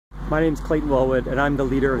My name is Clayton Wellwood and I'm the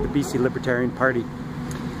leader of the BC Libertarian Party.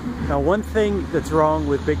 Now, one thing that's wrong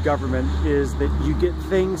with big government is that you get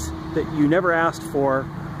things that you never asked for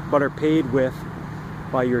but are paid with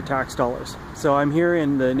by your tax dollars. So I'm here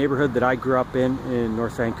in the neighborhood that I grew up in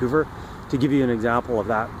North Vancouver, to give you an example of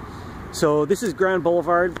that. So this is Grand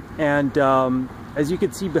Boulevard, and as you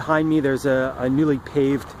can see behind me, there's a newly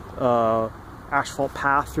paved asphalt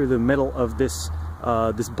path through the middle of this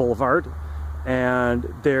boulevard,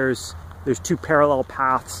 and there's two parallel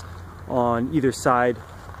paths on either side,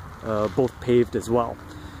 both paved as well.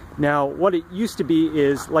 Now, what it used to be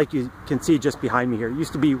is, like you can see just behind me here, it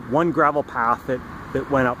used to be one gravel path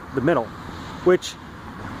that went up the middle, which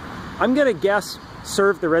I'm gonna guess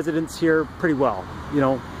served the residents here pretty well. You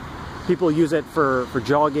know, people use it for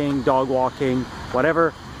jogging, dog walking,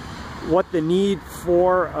 whatever. What the need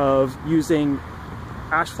for of using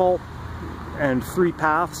asphalt and three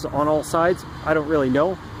paths on all sides, I don't really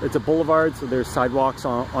know. It's a boulevard, so there's sidewalks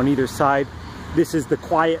on either side. This is the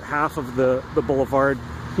quiet half of the boulevard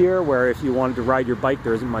here, where if you wanted to ride your bike,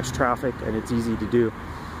 there isn't much traffic and it's easy to do.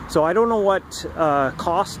 So I don't know what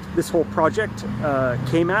cost this whole project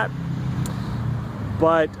came at,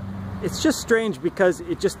 but it's just strange because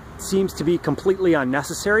it just seems to be completely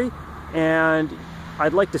unnecessary, and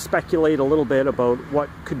I'd like to speculate a little bit about what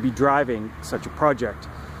could be driving such a project.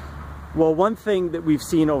 Well, one thing that we've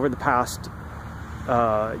seen over the past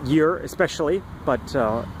year especially, but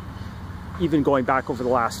even going back over the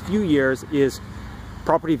last few years, is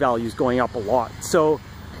property values going up a lot. So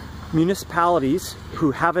municipalities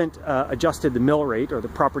who haven't adjusted the mill rate or the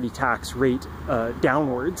property tax rate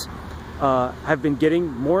downwards have been getting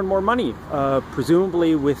more and more money,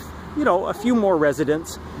 presumably with, you know, a few more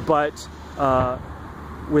residents, but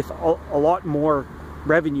with a lot more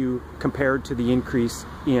revenue compared to the increase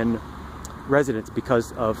in residents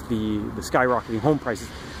because of the skyrocketing home prices.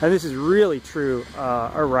 And this is really true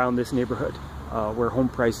around this neighborhood, where home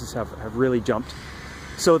prices have really jumped.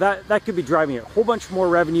 So that could be driving it. A whole bunch more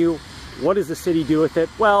revenue. What does the city do with it?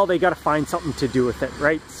 Well, they got to find something to do with it,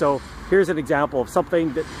 right? So here's an example of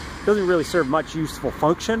something that doesn't really serve much useful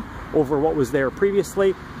function over what was there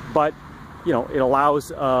previously, but you know, it allows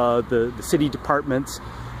the city departments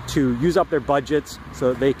to use up their budgets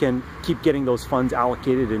so that they can keep getting those funds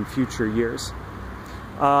allocated in future years.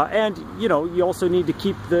 And you know, you also need to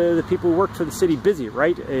keep the people who work for the city busy,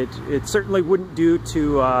 right? It certainly wouldn't do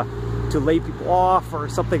to lay people off or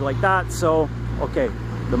something like that. So okay,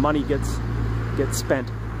 the money gets spent.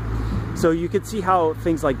 So you can see how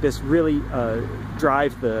things like this really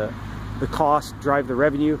drive the cost, drive the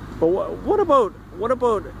revenue. But what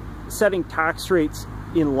about setting tax rates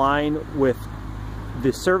in line with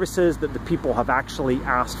the services that the people have actually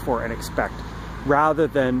asked for and expect, rather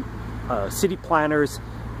than city planners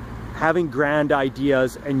having grand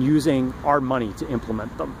ideas and using our money to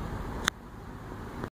implement them?